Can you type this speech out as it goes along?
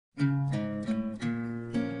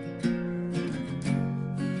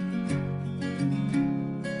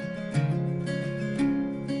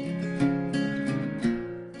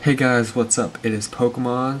Hey guys, what's up? It is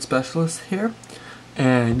Pokemon Specialist here,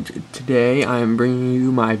 and today I am bringing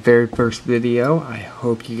you my very first video. I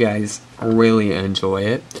hope you guys really enjoy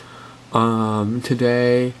it.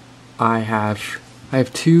 Today I have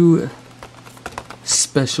two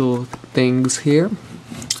special things here.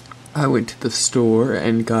 I went to the store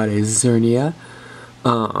and got a Xerneas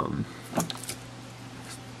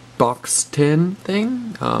box tin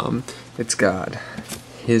thing. It's got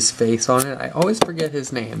his face on it. I always forget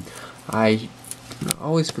his name. I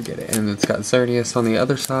always forget it. And it's got Xerneas on the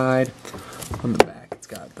other side. On the back it's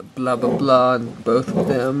got the blah blah blah on both of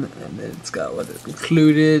them, and then it's got what is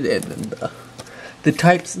included, and then the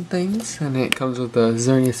types and things, and it comes with the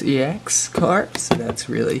Xerneas EX card, so that's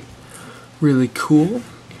really cool.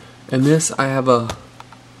 And this, I have a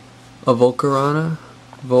Volcarona,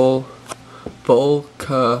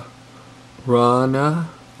 Volcarona,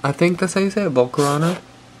 I think that's how you say it, Volcarona.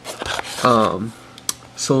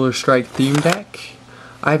 Solar Strike theme deck.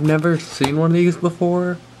 I've never seen one of these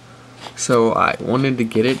before, so I wanted to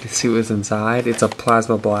get it to see what was inside. It's a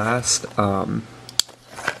Plasma Blast,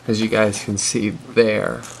 as you guys can see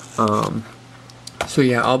there. So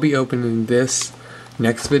yeah, I'll be opening this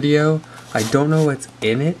next video. I don't know what's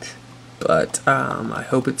in it, but I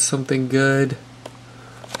hope it's something good.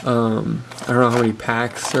 I don't know how many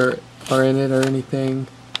packs are in it or anything.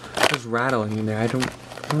 There's rattling in there. I don't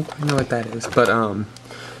quite know what that is, but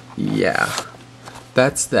yeah,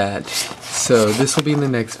 that's that. So this will be in the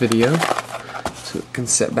next video, so it can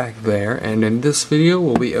sit back there. And in this video,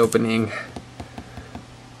 we'll be opening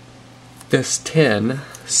this tin.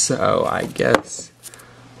 So I guess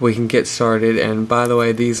we can get started. And by the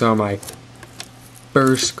way, these are my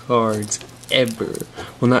first cards ever.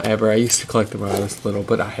 Well, not ever. I used to collect them when I was little,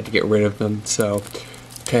 but I had to get rid of them. So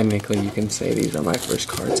technically, you can say these are my first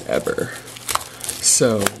cards ever.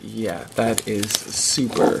 So yeah, that is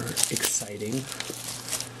super exciting.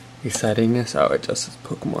 Excitingness. Oh, it just says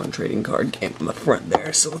Pokemon trading card game on the front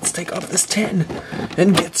there. So let's take off this tin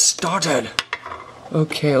and get started.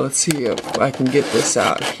 Okay, let's see if I can get this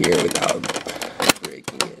out here without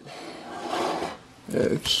breaking it.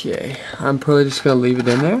 Okay, I'm probably just gonna leave it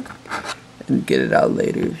in there and get it out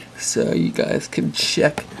later, so you guys can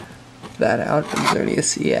check that out.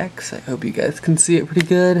 Xerneas EX. I hope you guys can see it pretty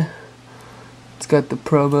good. It's got the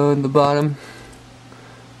promo in the bottom.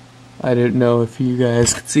 I didn't know if you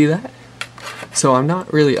guys could see that. So I'm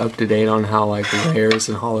not really up to date on how like layers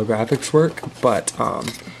and holographics work, but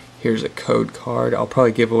here's a code card. I'll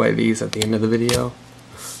probably give away these at the end of the video.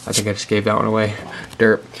 I think I just gave that one away.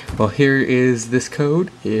 Derp. Well, here is this code.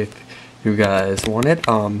 If you guys want it,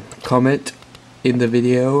 comment in the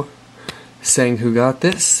video saying who got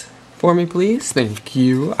this for me, please. Thank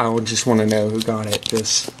you. I would just want to know who got it.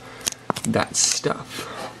 Just that stuff.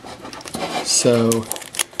 So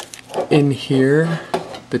in here,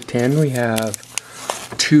 the 10, we have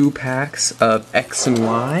 2 packs of X and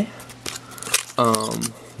Y,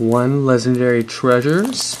 1 legendary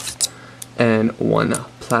treasures, and 1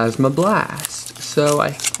 plasma blast. So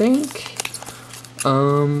I think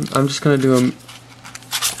I'm just gonna do them.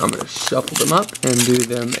 I'm gonna shuffle them up and do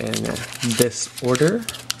them in this order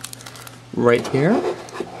right here.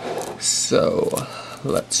 So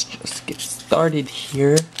let's just get started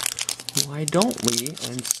here. Why don't we?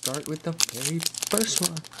 And start with the very first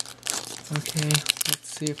one. Okay, let's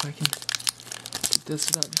see if I can get this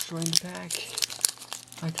without destroying the pack.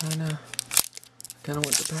 I kinda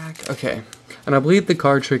want the pack. Okay, and I believe the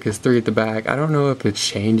card trick is 3 at the back. I don't know if it's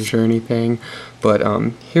changed or anything, but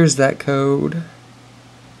here's that code.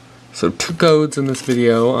 So 2 codes in this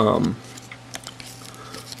video.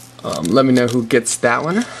 Let me know who gets that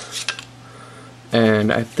one.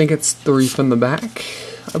 And I think it's 3 from the back,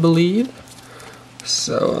 I believe.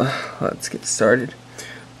 So let's get started.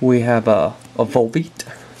 We have a Volbeat,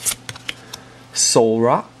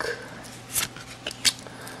 Solrock,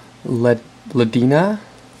 Ladina,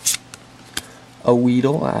 a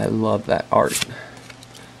Weedle. I love that art.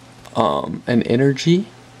 An Energy.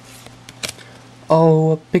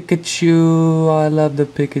 Oh, a Pikachu. I love the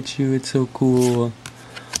Pikachu. It's so cool.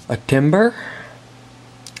 A Timber.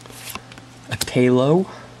 A Talo.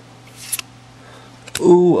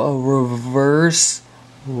 Ooh, a reverse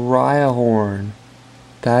Rhyhorn.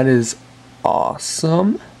 That is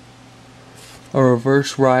awesome. A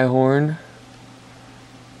reverse Rhyhorn.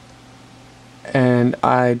 And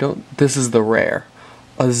this is the rare.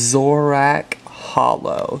 A Zorak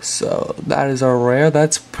Hollow. So that is our rare.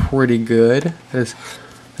 That's pretty good. That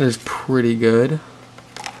is pretty good.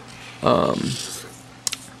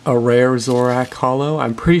 A rare Zorak Hollow.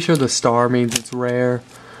 I'm pretty sure the star means it's rare.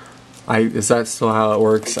 Is that still how it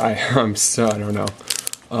works? I don't know.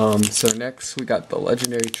 So next we got the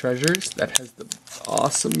Legendary Treasures. That has the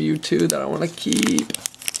awesome Mewtwo that I want to keep.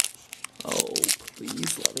 Oh,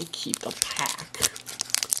 please let me keep the pack.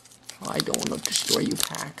 I don't want to destroy you,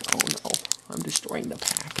 pack. Oh no, I'm destroying the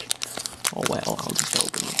pack. Oh well, I'll just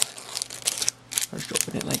open it. I'll just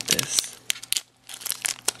open it like this.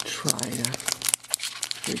 Try to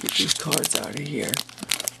get these cards out of here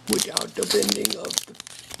without the bending of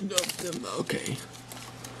them. Okay.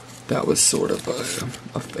 That was sort of a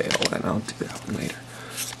fail, and I'll do that one later.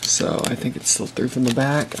 So I think it's still through from the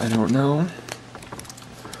back. I don't know.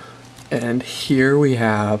 And here we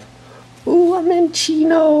have, ooh, a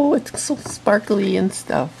Minccino. It's so sparkly and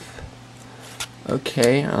stuff.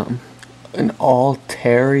 Okay, an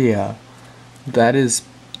Altaria. That is,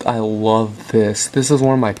 I love this. This is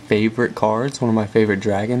one of my favorite cards. One of my favorite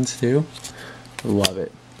dragons too. Love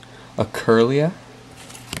it. A Curlia.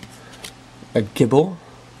 A Gibble.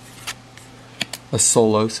 A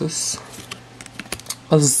Solosis.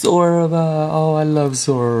 A Zorba. Oh, I love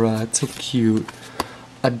Zorba. It's so cute.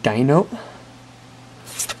 A Dino.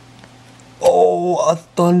 Oh, a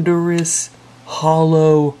Thunderous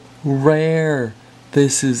Hollow Rare.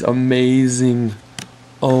 This is amazing.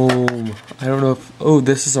 Oh, I don't know if... Oh,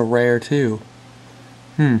 this is a rare too.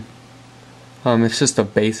 It's just a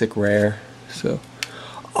basic rare. So...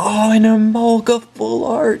 Oh, an Emolga Full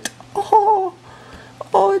Art.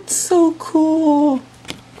 Oh, it's so cool.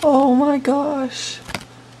 Oh my gosh.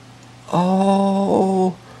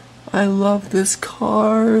 Oh, I love this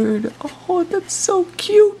card. Oh, that's so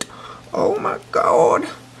cute. Oh my god.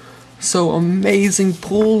 So amazing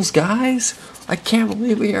pulls, guys. I can't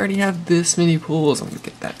believe we already have this many pulls. I'm gonna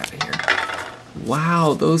get that out of here.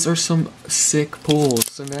 Wow, those are some sick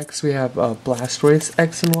pulls. So next we have Blastoise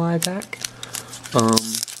X and Y pack.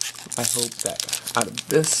 I hope that out of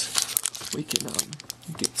this we can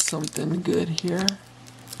get something good here.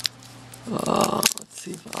 Let's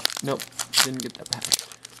see if nope, didn't get that pack.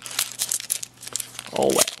 Oh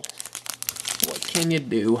well. What can you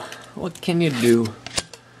do? What can you do?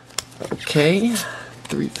 Okay,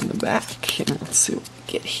 3 from the back, and let's see what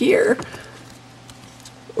we get here.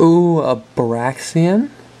 Ooh, a Baraxian.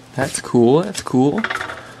 That's cool, that's cool.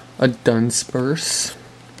 A Dunsparce.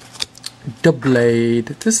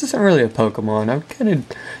 Doublade. This isn't really a Pokemon. I'm kind of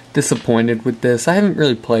disappointed with this. I haven't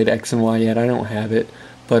really played X and Y yet. I don't have it.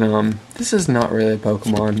 But this is not really a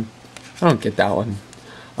Pokemon. I don't get that one.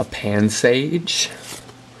 A Pansage.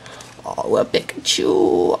 Oh, a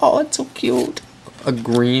Pikachu. Oh, it's so cute. A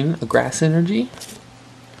Grass Energy.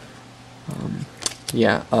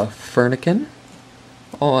 Yeah, a Furnican.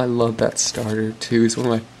 Oh, I love that starter too. It's one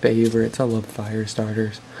of my favorites. I love fire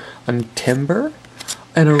starters. A Timber.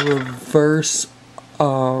 And a reverse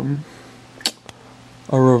Herdier.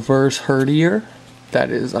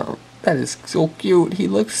 That is so cute. He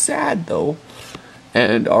looks sad though.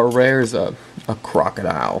 And our rare is a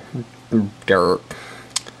Crocodile. Dirt.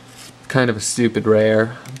 Kind of a stupid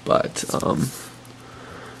rare, but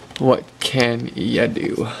what can ya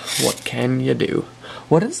do? What can you do?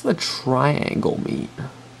 What does the triangle mean?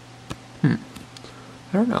 I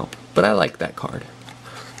don't know, but I like that card.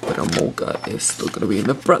 But Emolga is still gonna be in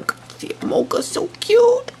the front. See, Emolga's so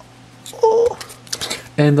cute. Oh.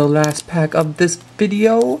 And the last pack of this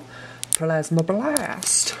video, Plasma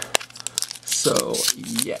Blast. So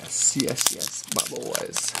yes, my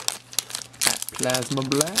boys. That Plasma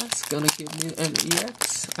Blast gonna give me an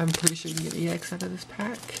EX. I'm pretty sure you can get EX out of this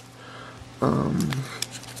pack.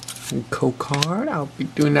 Co-card. I'll be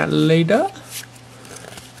doing that later.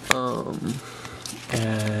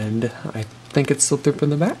 And I think it's still through from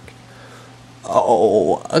the back.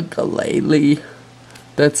 Oh, a Galele.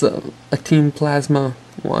 That's a Team Plasma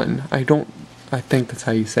one. I think that's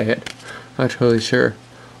how you say it. I'm not totally sure.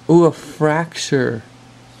 Ooh, a Fracture.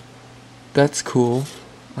 That's cool.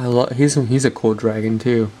 He's a cool dragon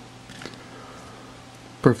too.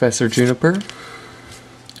 Professor Juniper.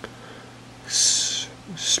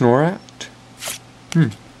 Snorat.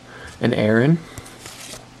 An Aaron.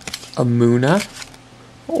 A Muna.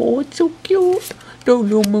 Oh, it's so cute. No,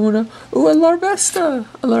 Muna. Ooh, a Larvesta.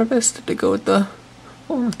 A Larvesta to go with the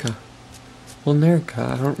Orca. Well,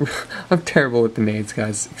 Nerka. I'm terrible with the names,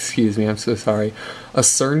 guys. Excuse me. I'm so sorry. A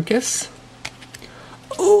Cernkiss.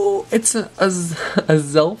 Oh, it's a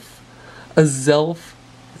Zelf. A Zelf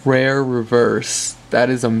rare reverse. That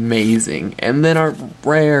is amazing. And then our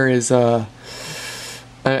rare is an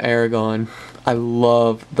Aragon. I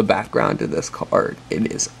love the background to this card.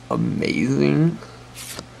 It is amazing.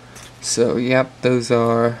 So, yep, those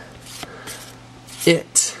are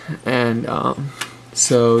it. And,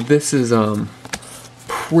 so this is,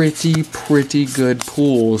 pretty good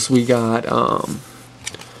pools. We got,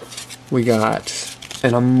 We got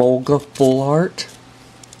an Emolga Full Art,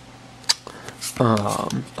 a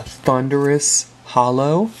Thunderous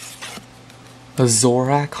Hollow, a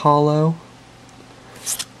Zorak Hollow,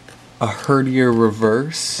 a Herdier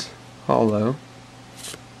Reverse Hollow,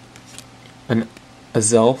 a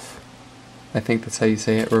Zelf, I think that's how you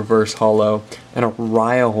say it, Reverse Hollow, and a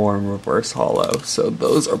Rhyhorn Reverse Hollow. So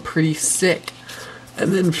those are pretty sick.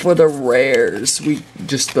 And then for the rares,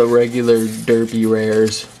 just the regular derpy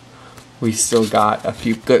rares, we still got a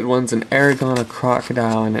few good ones, an Aragon, a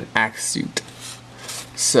Crocodile, and an Axesuit.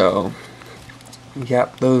 So,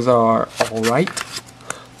 yep, those are alright,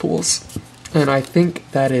 fools. And I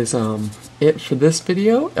think that is it for this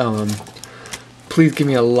video. Please give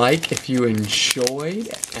me a like if you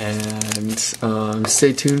enjoyed, and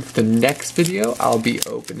stay tuned for the next video. I'll be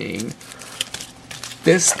opening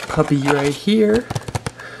this puppy right here,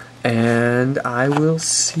 and I will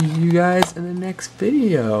see you guys in the next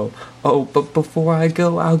video. Oh, but before I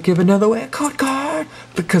go, I'll give another away a code card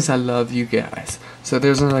because I love you guys. So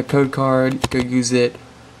there's another code card, go use it.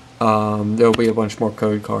 There'll be a bunch more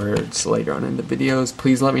code cards later on in the videos.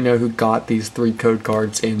 Please let me know who got these 3 code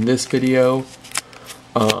cards in this video.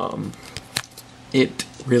 It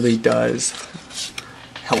really does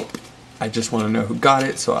help. I just want to know who got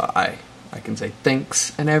it so I can say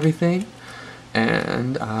thanks and everything.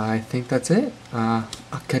 And I think that's it. I'll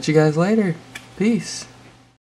catch you guys later. Peace.